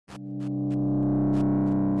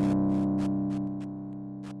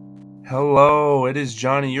Hello, it is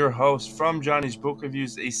Johnny, your host from Johnny's Book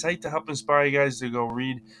Reviews, a site to help inspire you guys to go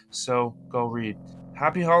read. So go read.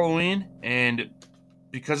 Happy Halloween, and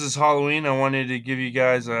because it's Halloween, I wanted to give you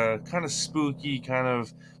guys a kind of spooky, kind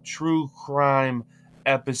of true crime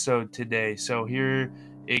episode today. So here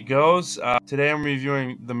it goes. Today I'm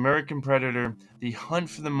reviewing The American Predator, The Hunt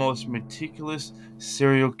for the Most Meticulous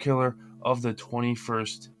Serial Killer of the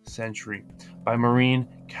 21st Century by Maureen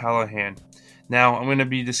Callahan. Now, I'm going to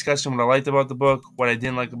be discussing what I liked about the book, what I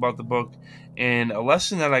didn't like about the book, and a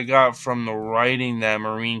lesson that I got from the writing that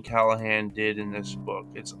Maureen Callahan did in this book.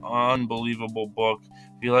 It's an unbelievable book.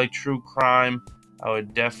 If you like true crime, I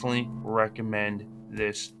would definitely recommend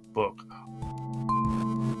this book.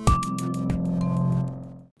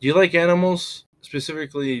 Do you like animals,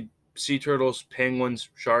 specifically sea turtles, penguins,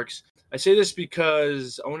 sharks? I say this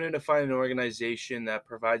because I wanted to find an organization that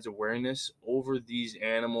provides awareness over these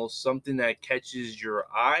animals, something that catches your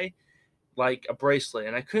eye, like a bracelet.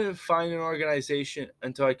 And I couldn't find an organization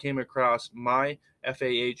until I came across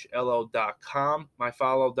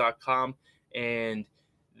myfahlo.com, and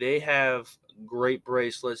they have great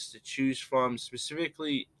bracelets to choose from,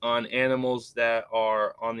 specifically on animals that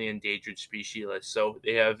are on the endangered species list. So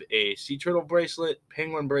they have a sea turtle bracelet,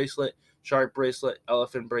 penguin bracelet, shark bracelet,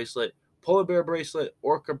 elephant bracelet, polar bear bracelet,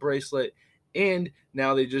 orca bracelet, and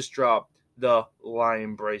now they just dropped the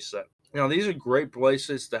lion bracelet. Now, these are great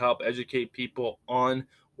bracelets to help educate people on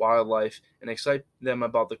wildlife and excite them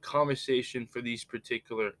about the conversation for these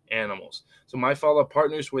particular animals. So, my follow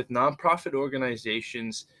partners with nonprofit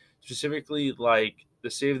organizations, specifically like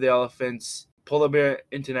the Save the Elephants, Polar Bear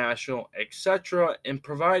International, etc., and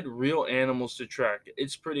provide real animals to track.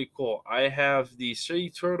 It's pretty cool. I have the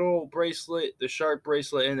sea turtle bracelet, the shark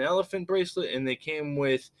bracelet, and the elephant bracelet, and they came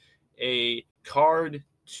with a card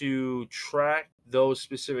to track those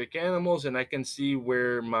specific animals, and I can see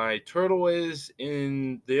where my turtle is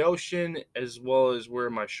in the ocean as well as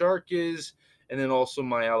where my shark is, and then also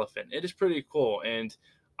my elephant. It is pretty cool, and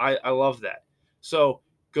I love that. So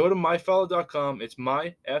go to myfahlo.com. It's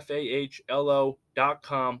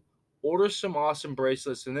myfahlo.com. Order some awesome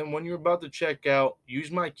bracelets, and then when you're about to check out,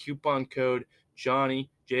 use my coupon code Johnny,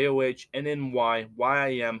 JOHNNY,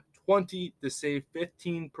 YIM 20 to save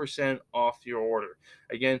 15% off your order.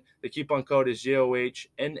 Again, the coupon code is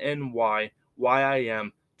JOHNNY,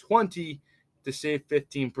 YIM 20 to save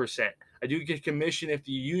 15%. I do get commission if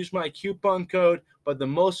you use my coupon code, but the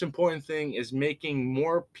most important thing is making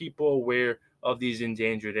more people aware of these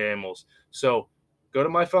endangered animals. So go to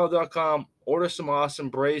myfahlo.com, order some awesome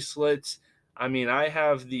bracelets. I mean, I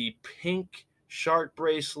have the pink shark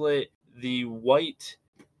bracelet, the white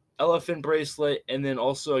elephant bracelet, and then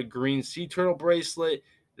also a green sea turtle bracelet.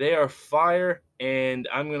 They are fire, and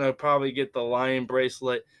I'm going to probably get the lion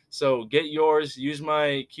bracelet. So get yours, use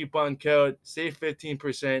my coupon code, save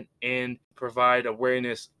 15%, and provide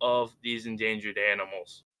awareness of these endangered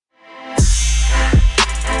animals.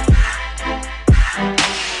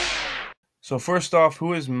 So first off,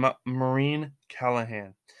 who is Maureen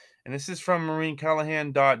Callahan? And this is from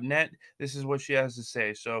maureencallahan.net. This is what she has to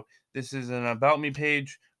say. So this is an About Me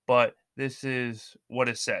page, but this is what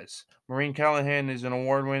it says. Maureen Callahan is an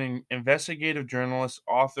award-winning investigative journalist,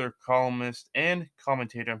 author, columnist, and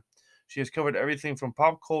commentator. She has covered everything from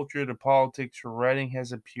pop culture to politics. Her writing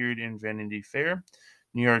has appeared in Vanity Fair,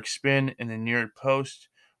 New York Spin, and the New York Post,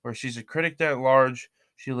 where she's a critic at large.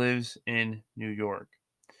 She lives in New York.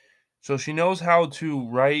 So she knows how to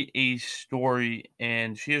write a story,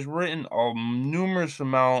 and she has written a numerous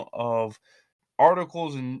amount of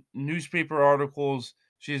articles and newspaper articles.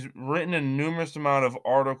 She's written a numerous amount of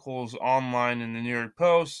articles online in the New York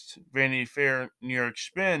Post, Vanity Fair, New York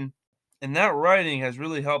Spin, and that writing has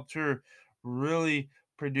really helped her really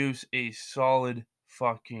produce a solid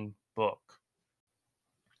fucking book.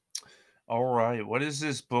 All right, what is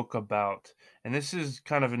this book about? And this is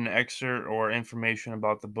kind of an excerpt or information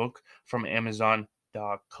about the book from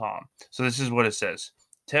Amazon.com. So this is what it says: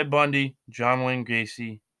 Ted Bundy, John Wayne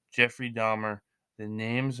Gacy, Jeffrey Dahmer, the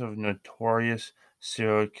names of notorious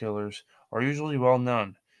serial killers are usually well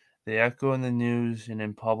known. They echo in the news and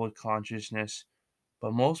in public consciousness,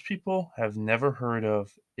 but most people have never heard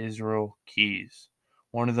of Israel Keyes,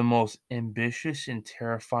 one of the most ambitious and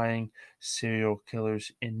terrifying serial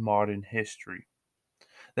killers in modern history.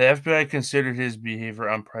 The FBI considered his behavior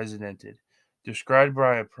unprecedented, described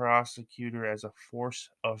by a prosecutor as a force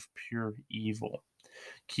of pure evil.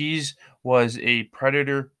 Keyes was a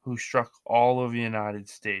predator who struck all of the United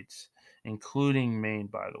States, including Maine,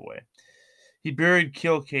 by the way. He buried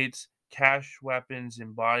kill cache weapons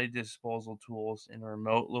and body disposal tools in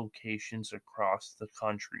remote locations across the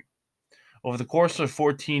country. Over the course of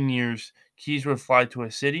 14 years, Keyes would fly to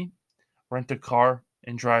a city, rent a car,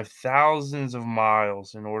 and drive thousands of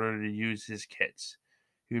miles in order to use his kits.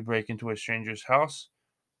 He would break into a stranger's house,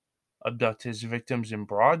 abduct his victims in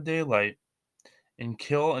broad daylight, and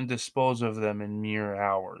kill and dispose of them in mere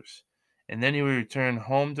hours. And then he would return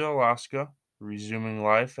home to Alaska, resuming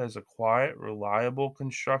life as a quiet, reliable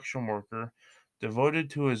construction worker devoted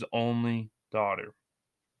to his only daughter.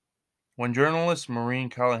 When journalist Maureen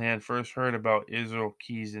Callahan first heard about Israel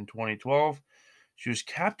Keyes in 2012, she was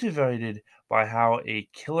captivated by how a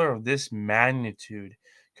killer of this magnitude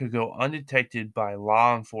could go undetected by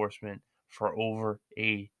law enforcement for over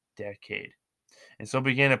a decade. And so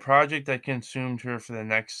began a project that consumed her for the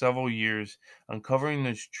next several years, uncovering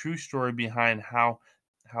the true story behind how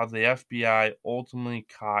the FBI ultimately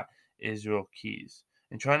caught Israel Keyes,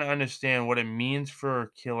 and trying to understand what it means for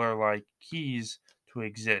a killer like Keyes to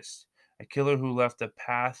exist. A killer who left a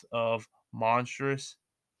path of monstrous,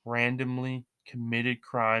 randomly committed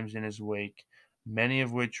crimes in his wake, many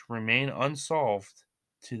of which remain unsolved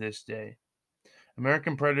to this day.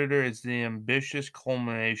 American Predator is the ambitious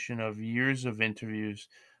culmination of years of interviews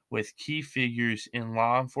with key figures in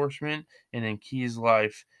law enforcement and in Key's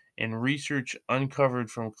life, and research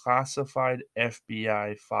uncovered from classified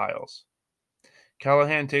FBI files.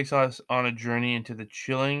 Callahan takes us on a journey into the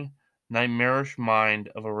chilling, nightmarish mind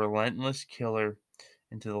of a relentless killer,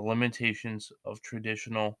 into the limitations of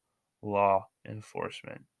traditional law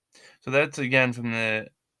enforcement. So that's again from the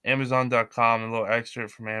Amazon.com, a little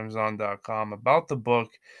excerpt from Amazon.com about the book.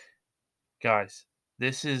 Guys,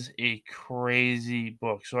 this is a crazy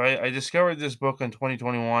book. So I discovered this book in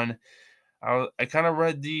 2021. I kind of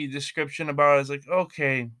read the description about it. I was like,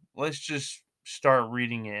 okay, let's just start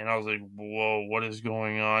reading it. And I was like, whoa, what is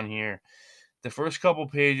going on here? The first couple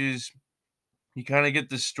pages, you kind of get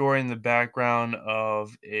the story in the background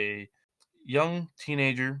of a young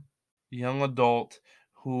teenager, young adult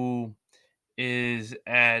who is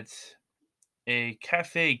at a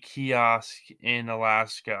cafe kiosk in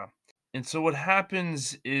Alaska. And so what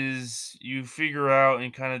happens is you figure out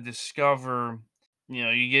and kind of discover,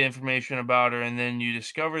 you get information about her and then you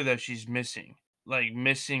discover that she's missing. Like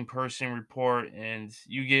missing person report, and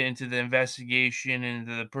you get into the investigation and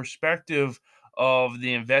the perspective of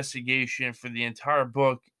the investigation for the entire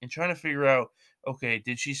book and trying to figure out, okay,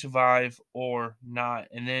 did she survive or not?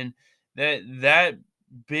 And then that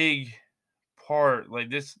big part, like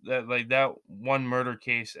that one murder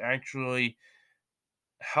case actually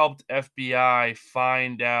helped FBI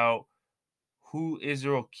find out who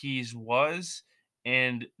Israel Keyes was,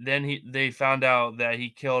 and then they found out that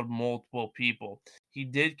he killed multiple people. He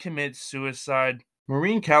did commit suicide.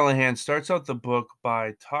 Maureen Callahan starts out the book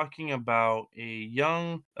by talking about a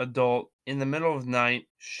young adult in the middle of the night.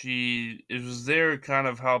 It was there to kind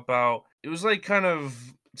of help out. It was like kind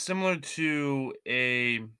of similar to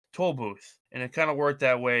a toll booth, and it kind of worked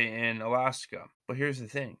that way in Alaska. But here's the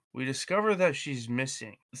thing, we discover that she's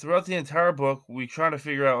missing. Throughout the entire book, we try to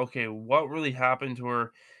figure out, okay, what really happened to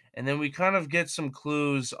her, and then we kind of get some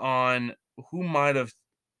clues on who might have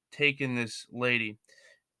taken this lady.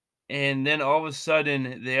 And then all of a sudden,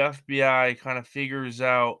 the FBI kind of figures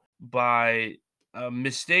out by a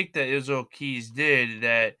mistake that Israel Keyes did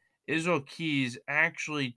that Israel Keyes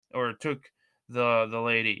actually or took the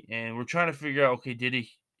lady, and we're trying to figure out, okay, did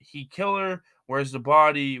he kill her? Where's the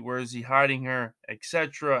body? Where is he hiding her,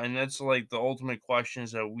 etc.? And that's like the ultimate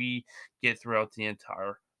questions that we get throughout the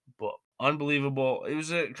entire book. Unbelievable. It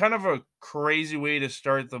was a kind of a crazy way to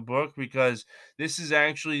start the book, because this is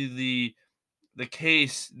actually the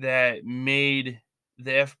case that made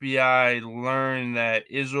the FBI learn that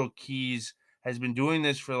Israel Keyes has been doing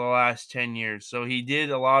this for the last 10 years. So he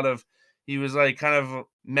was like kind of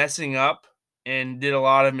messing up and did a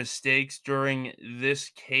lot of mistakes during this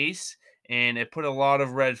case. And it put a lot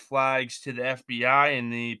of red flags to the FBI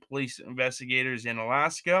and the police investigators in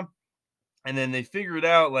Alaska, and then they figured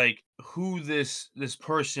out like who this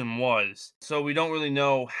person was. So we don't really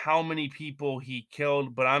know how many people he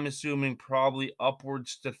killed, but I'm assuming probably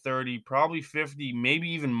upwards to 30, probably 50, maybe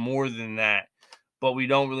even more than that, but we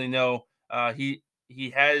don't really know. He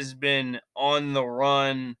has been on the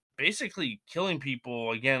run, basically killing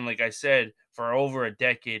people again, like I said, for over a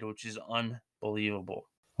decade, which is unbelievable.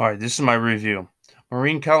 All right, this is my review.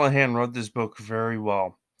 Maureen Callahan wrote this book very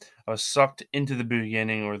well. I was sucked into the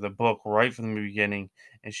beginning, or the book, right from the beginning,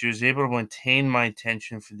 and she was able to maintain my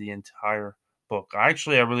attention for the entire book. I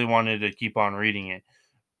really wanted to keep on reading it,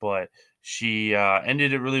 but she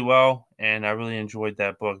ended it really well, and I really enjoyed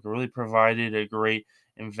that book. It really provided a great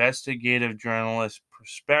investigative journalist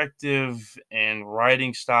perspective and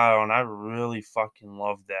writing style, and I really fucking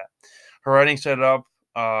love that. Her writing set up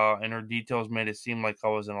and her details made it seem like I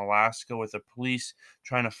was in Alaska with the police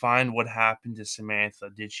trying to find what happened to Samantha.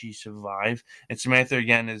 Did she survive? And Samantha,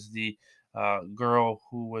 again, is the girl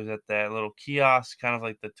who was at that little kiosk, kind of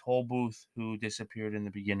like the toll booth, who disappeared in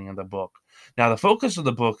the beginning of the book. Now, the focus of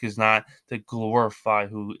the book is not to glorify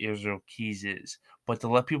who Israel Keys is, but to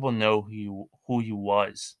let people know who he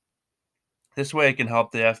was. This way, it can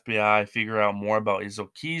help the FBI figure out more about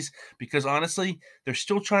Israel Keys because honestly, they're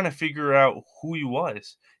still trying to figure out who he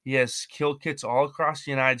was. He has kill kits all across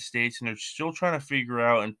the United States, and they're still trying to figure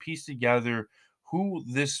out and piece together who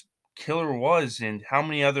this killer was and how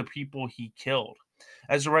many other people he killed.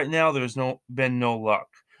 As of right now, there's been no luck.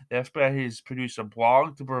 The FBI has produced a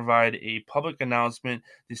blog to provide a public announcement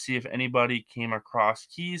to see if anybody came across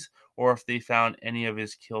Keys or if they found any of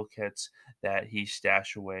his kill kits that he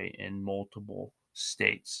stashed away in multiple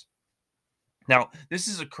states. Now, this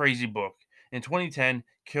is a crazy book. In 2010,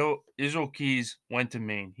 Israel Keys went to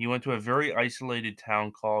Maine. He went to a very isolated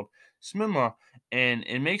town called Smyrna, and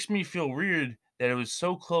it makes me feel weird that it was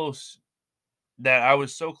so close that I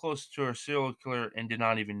was so close to a serial killer and did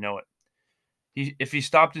not even know it. If he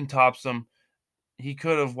stopped in Topsom, he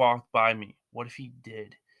could have walked by me. What if he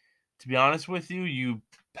did? To be honest with you, you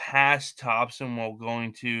passed Topsom while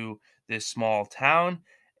going to this small town,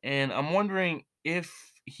 and I'm wondering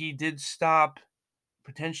if he did stop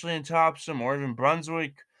potentially in Topsom or even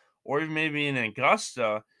Brunswick or even maybe in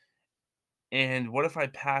Augusta. And what if I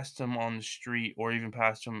passed him on the street or even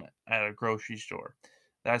passed him at a grocery store?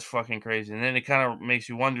 That's fucking crazy. And then it kind of makes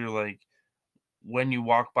you wonder, like, when you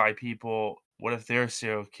walk by people, what if they're a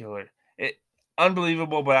serial killer? It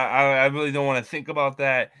unbelievable, but I really don't want to think about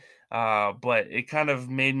that. But it kind of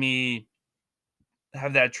made me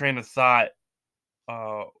have that train of thought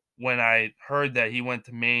uh, when I heard that he went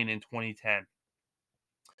to Maine in 2010.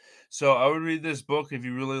 So I would read this book if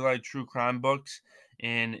you really like true crime books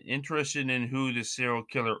and interested in who the serial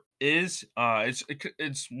killer is.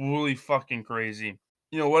 It's really fucking crazy.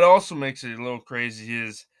 You know what also makes it a little crazy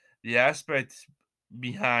is the aspect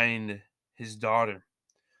behind his daughter.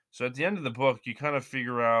 So at the end of the book, you kind of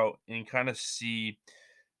figure out and kind of see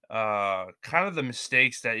kind of the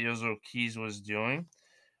mistakes that Israel Keys was doing,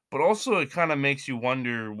 but also it kind of makes you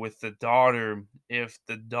wonder with the daughter if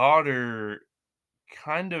the daughter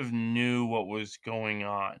kind of knew what was going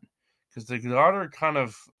on because the daughter kind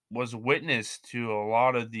of was witness to a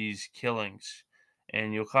lot of these killings,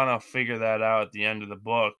 and you'll kind of figure that out at the end of the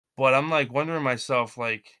book. But I'm like wondering myself,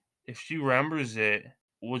 like, if she remembers it,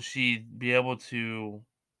 would she be able to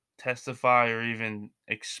testify or even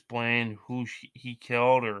explain who he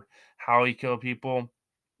killed or how he killed people?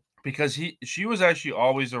 Because she was actually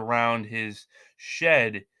always around his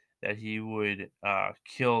shed that he would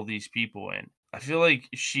kill these people in. I feel like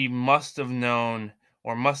she must have known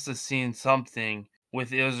or must have seen something with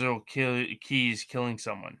Keys killing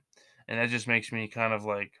someone, and that just makes me kind of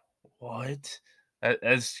like, what?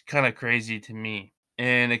 That's kind of crazy to me,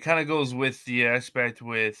 and it kind of goes with the aspect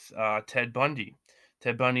with Ted Bundy.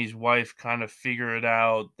 Ted Bundy's wife kind of figured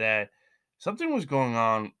out that something was going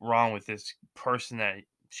on wrong with this person that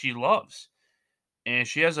she loves, and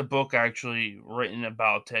she has a book actually written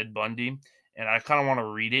about Ted Bundy, and I kind of want to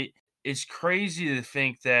read it. It's crazy to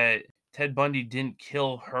think that Ted Bundy didn't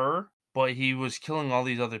kill her, but he was killing all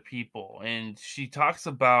these other people. And she talks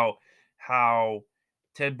about how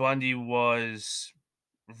Ted Bundy was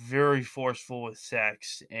very forceful with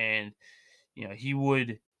sex, and he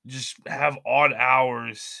would just have odd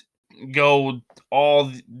hours, go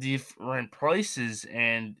all different places,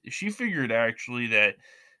 and she figured actually that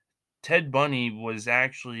Ted Bundy was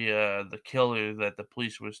actually the killer that the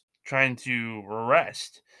police was trying to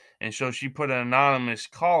arrest, and so she put an anonymous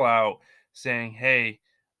call out saying, "Hey,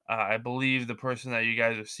 I believe the person that you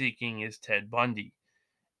guys are seeking is Ted Bundy."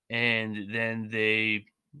 And then they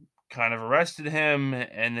kind of arrested him,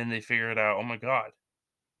 and then they figured out, "Oh my God,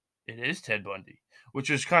 it is Ted Bundy,"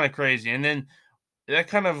 which was kind of crazy. And then that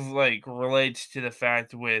kind of like relates to the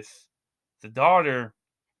fact with the daughter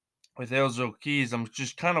with Elzo Keys. I'm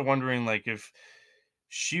just kind of wondering, like, if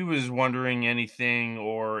she was wondering anything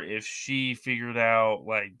or if she figured out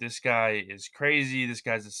like this guy is crazy, this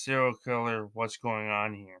guy's a serial killer, what's going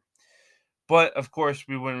on here. But of course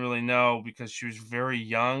we wouldn't really know because she was very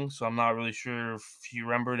young, so I'm not really sure if she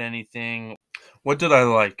remembered anything. What did I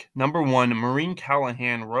like? Number one, Maureen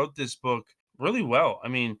Callahan wrote this book really well. I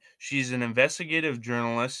mean, she's an investigative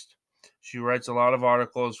journalist. She writes a lot of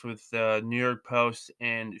articles with the New York Post,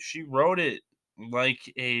 and she wrote it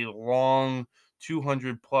like a long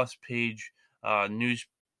 200 plus page news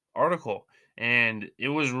article, and it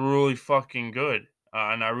was really fucking good.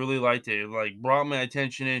 And I really liked it. It like brought my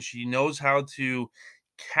attention in. She knows how to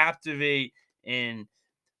captivate and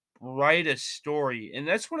write a story, and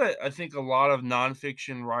that's what I think a lot of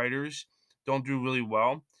nonfiction writers don't do really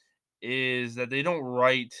well, is that they don't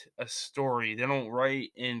write a story. They don't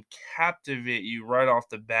write and captivate you right off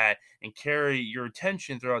the bat and carry your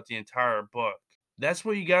attention throughout the entire book. That's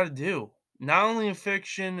what you got to do. Not only in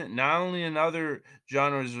fiction, not only in other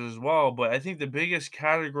genres as well, but I think the biggest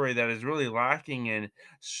category that is really lacking in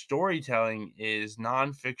storytelling is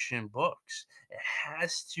nonfiction books. It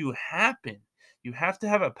has to happen. You have to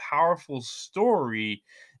have a powerful story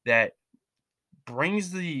that brings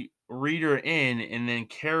the reader in and then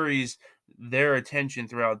carries their attention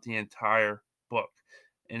throughout the entire book.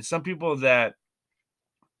 And some people that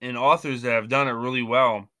and authors that have done it really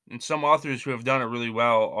well, and some authors who have done it really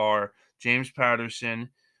well are James Patterson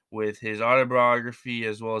with his autobiography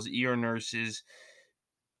as well as Ear Nurses.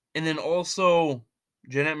 And then also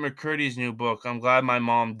Jeanette McCurdy's new book, I'm Glad My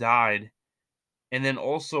Mom Died. And then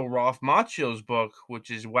also Ralph Macchio's book,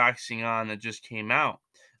 which is Waxing On, that just came out.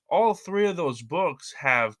 All three of those books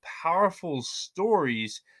have powerful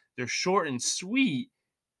stories. They're short and sweet,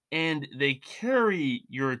 and they carry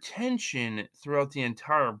your attention throughout the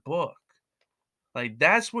entire book. Like,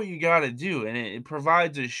 that's what you got to do. And it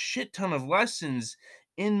provides a shit ton of lessons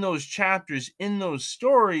in those chapters, in those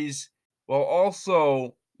stories, while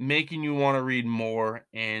also making you want to read more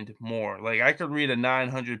and more. Like, I could read a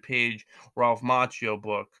 900-page Ralph Macchio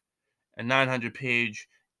book, a 900-page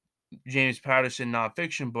James Patterson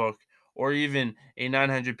nonfiction book, or even a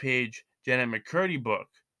 900-page Janet McCurdy book,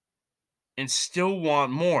 and still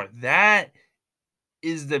want more. That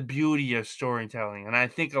is the beauty of storytelling. And I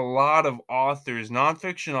think a lot of authors,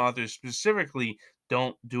 nonfiction authors specifically,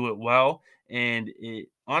 don't do it well. And it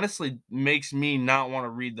honestly makes me not want to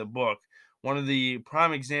read the book. One of the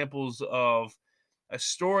prime examples of a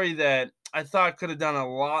story that I thought could have done a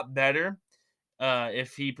lot better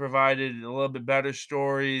if he provided a little bit better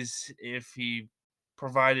stories, if he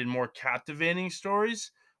provided more captivating stories,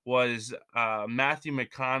 was Matthew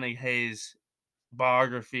McConaughey's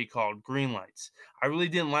biography called Green Lights. I really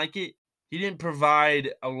didn't like it. He didn't provide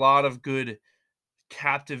a lot of good,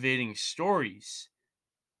 captivating stories.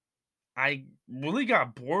 I really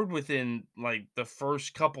got bored within like the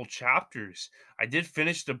first couple chapters. I did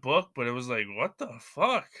finish the book, but it was like, what the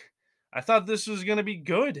fuck? I thought this was gonna be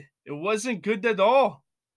good. It wasn't good at all.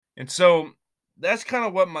 And so that's kind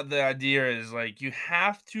of what the idea is. Like, you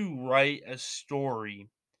have to write a story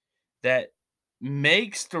that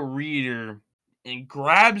makes the reader and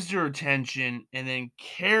grabs their attention and then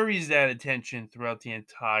carries that attention throughout the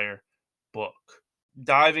entire book,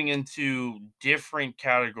 diving into different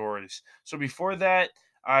categories. So before that,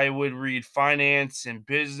 I would read finance and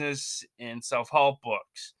business and self-help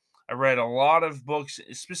books. I read a lot of books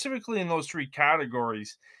specifically in those three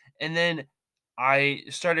categories, and then I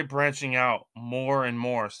started branching out more and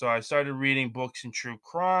more. So I started reading books in true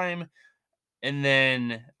crime, and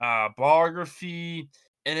then biography,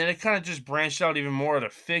 and then it kind of just branched out even more to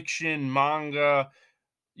fiction, manga,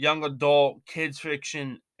 young adult, kids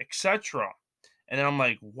fiction, etc. And then I'm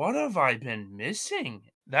like, what have I been missing?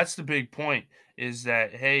 That's the big point, is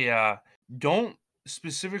that, hey, don't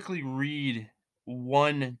specifically read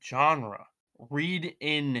one genre. Read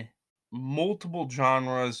in multiple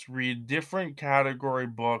genres, read different category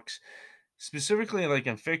books, specifically like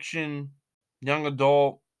in fiction, young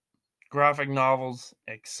adult, graphic novels,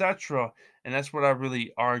 etc. And that's what I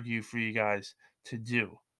really argue for you guys to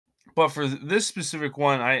do. But for this specific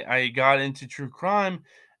one, I got into true crime,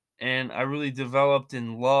 and I really developed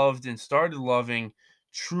and loved and started loving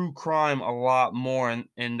true crime a lot more.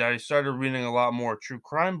 And I started reading a lot more true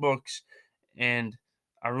crime books, and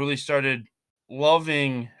I really started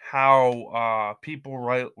loving how people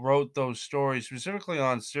wrote those stories, specifically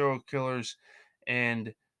on serial killers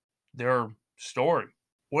and their story.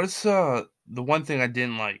 What's the one thing I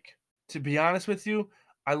didn't like? To be honest with you,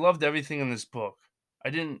 I loved everything in this book. I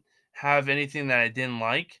didn't have anything that I didn't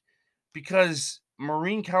like, because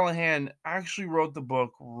Maureen Callahan actually wrote the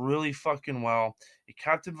book really fucking well. It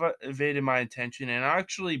captivated my attention and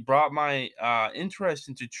actually brought my interest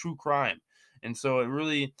into true crime. And so it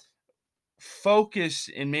really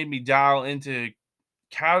focused and made me dial into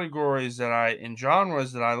categories that I and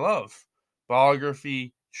genres that I love: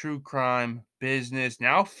 biography, true crime, business,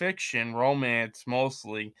 now fiction, romance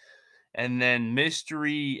mostly, and then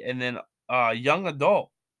mystery, and then young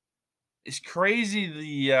adult. It's crazy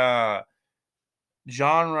the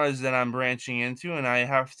genres that I'm branching into, and I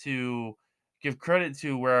have to give credit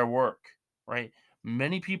to where I work, right?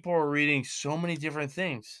 many people are reading so many different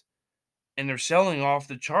things and they're selling off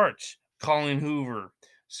the charts. Colin Hoover,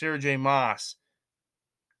 Sarah J. Maas,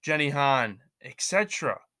 Jenny Han,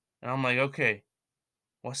 etc. And I'm like, okay,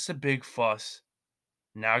 what's the big fuss?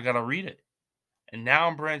 Now I gotta read it. And now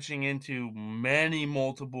I'm branching into many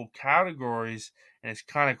multiple categories, and it's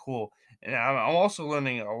kind of cool. And I'm also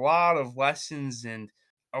learning a lot of lessons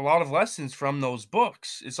from those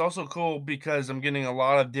books. It's also cool because I'm getting a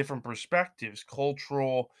lot of different perspectives,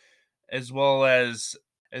 cultural as well as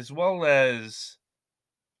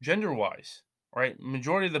gender wise. Right,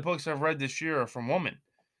 majority of the books I've read this year are from women,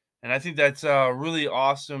 and I think that's really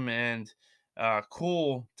awesome and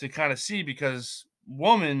cool to kind of see because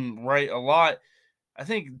women write a lot, I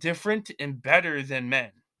think, different and better than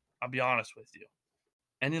men. I'll be honest with you.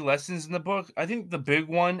 Any lessons in the book? I think the big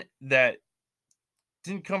one that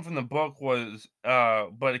didn't come from the book was,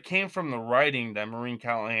 but it came from the writing that Maureen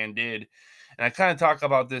Callahan did. And I kind of talk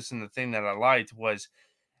about this in the thing that I liked was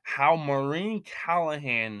how Maureen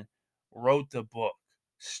Callahan wrote the book.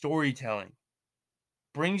 Storytelling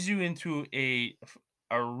brings you into a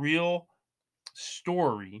real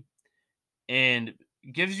story and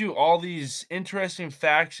gives you all these interesting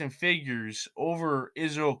facts and figures over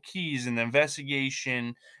Israel Keys and the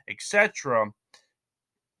investigation, etc.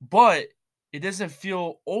 But it doesn't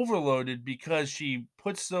feel overloaded because she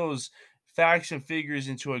puts those facts and figures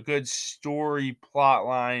into a good story plot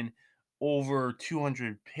line over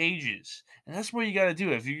 200 pages. And that's what you got to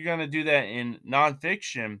do. If you're going to do that in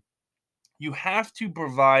nonfiction, you have to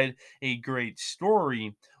provide a great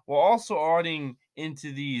story while also adding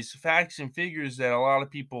into these facts and figures that a lot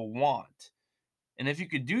of people want. And if you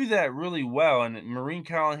could do that really well, and Maureen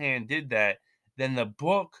Callahan did that, then the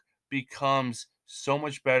book becomes so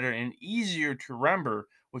much better and easier to remember,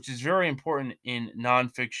 which is very important in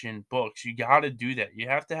nonfiction books. You got to do that. You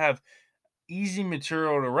have to have easy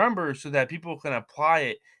material to remember so that people can apply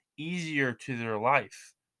it easier to their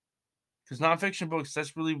life. Because nonfiction books,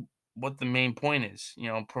 that's really what the main point is,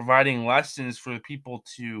 providing lessons for people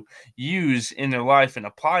to use in their life and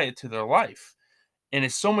apply it to their life. And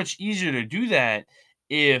it's so much easier to do that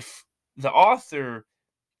if the author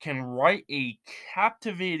can write a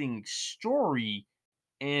captivating story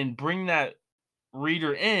and bring that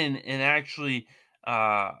reader in and actually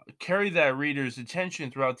carry that reader's attention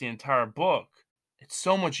throughout the entire book. It's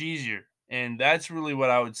so much easier. And that's really what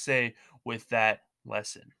I would say with that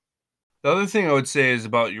lesson. The other thing I would say is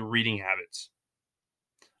about your reading habits.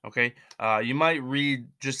 Okay. You might read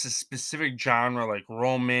just a specific genre like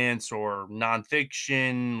romance or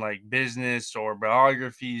nonfiction, like business or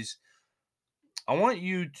biographies. I want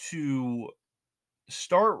you to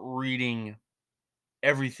start reading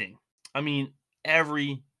everything. I mean,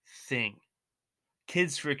 everything.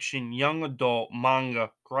 Kids fiction, young adult,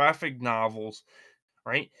 manga, graphic novels,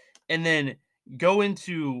 right? And then go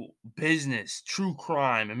into business, true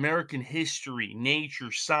crime, American history,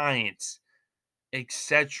 nature, science,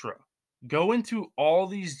 etc. Go into all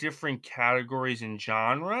these different categories and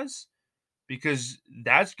genres because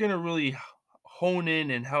that's going to really hone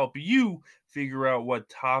in and help you figure out what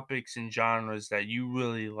topics and genres that you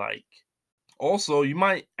really like. Also, you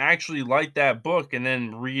might actually like that book and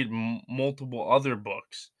then read multiple other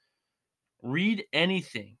books. Read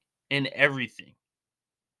anything and everything.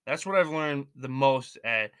 That's what I've learned the most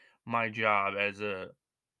at my job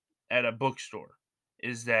at a bookstore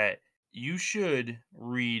is that you should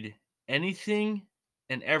read anything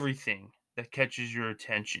and everything that catches your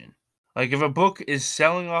attention. Like if a book is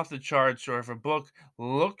selling off the charts or if a book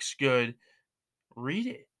looks good, read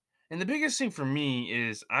it. And the biggest thing for me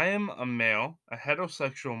is I am a male, a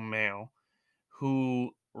heterosexual male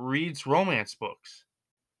who reads romance books.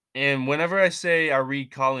 And whenever I say I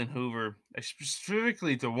read Colin Hoover,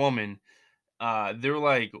 specifically to women, they're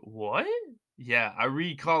like, "What?" Yeah, I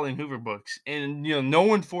read Colin Hoover books, and no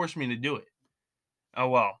one forced me to do it. Oh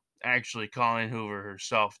well, actually, Colin Hoover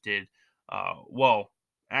herself did. Well,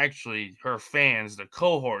 actually, her fans, the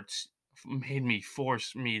cohorts, made me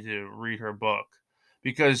force me to read her book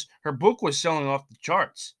because her book was selling off the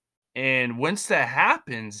charts. And once that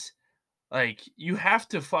happens, like you have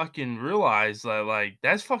to fucking realize that, like,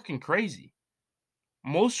 that's fucking crazy.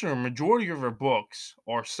 Most or majority of her books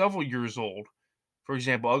are several years old. For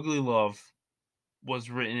example, Ugly Love was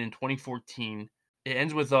written in 2014. It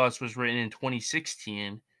Ends With Us was written in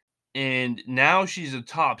 2016. And now she's a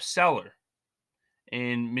top seller.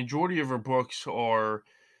 And majority of her books are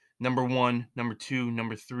number one, number two,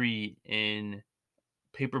 number three in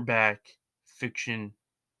paperback fiction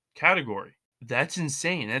category. That's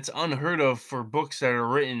insane. That's unheard of for books that are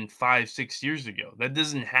written 5, 6 years ago. That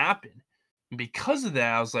doesn't happen. And because of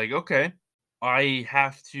that, I was like, okay. I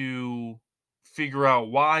have to figure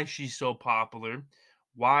out why she's so popular,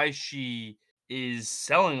 why she is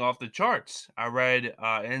selling off the charts. I read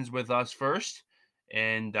Ends With Us first,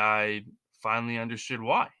 and I finally understood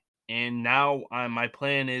why. And now my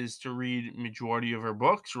plan is to read majority of her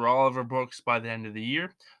books or all of her books by the end of the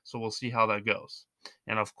year. So we'll see how that goes.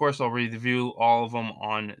 And of course, I'll review all of them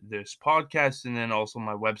on this podcast and then also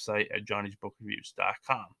my website at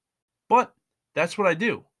johnnysbookreviews.com. But that's what I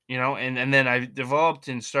do, and then I developed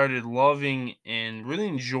and started loving and really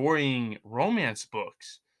enjoying romance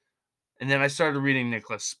books. And then I started reading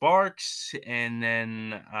Nicholas Sparks and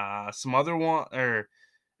then some other one, and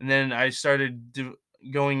then I started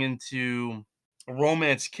going into a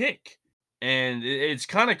romance kick. And it's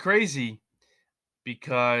kind of crazy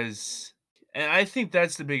because, and I think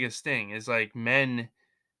that's the biggest thing is like men,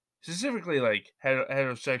 specifically like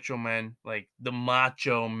heterosexual men, like the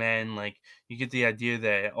macho men, like you get the idea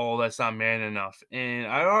that, oh, that's not man enough. And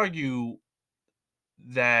I argue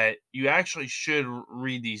that you actually should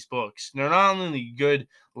read these books. They're not only good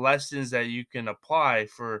lessons that you can apply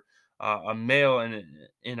for a male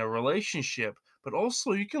in a relationship, but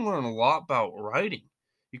also you can learn a lot about writing.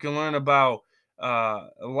 You can learn about a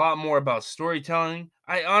lot more about storytelling.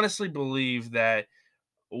 I honestly believe that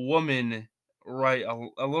women write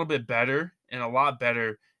a little bit better and a lot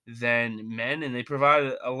better than men, and they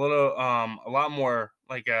provide a lot more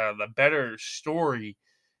like the better story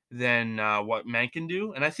than what men can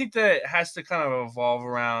do. And I think that it has to kind of evolve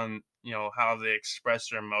around how they express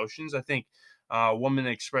their emotions. I think women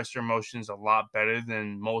express their emotions a lot better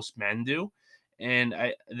than most men do, and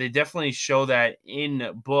they definitely show that in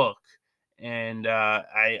the book. And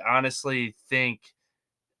I honestly think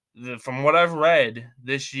from what I've read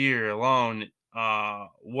this year alone,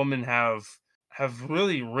 women have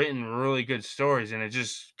really written really good stories, and it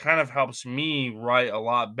just kind of helps me write a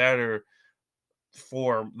lot better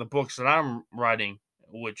for the books that I'm writing,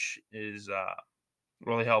 which is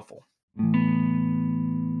really helpful.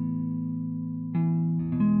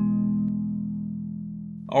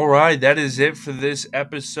 All right, that is it for this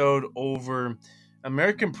episode over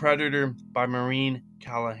American Predator by Maureen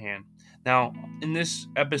Callahan. Now, in this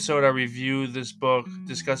episode, I reviewed this book,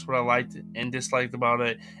 discussed what I liked and disliked about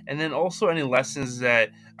it, and then also any lessons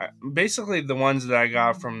that basically the ones that I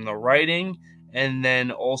got from the writing, and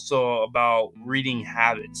then also about reading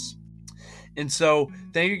habits. And so,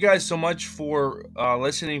 thank you guys so much for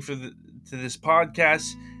listening to this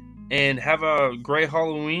podcast, and have a great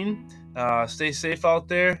Halloween. Stay safe out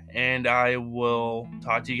there, and I will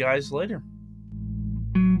talk to you guys later.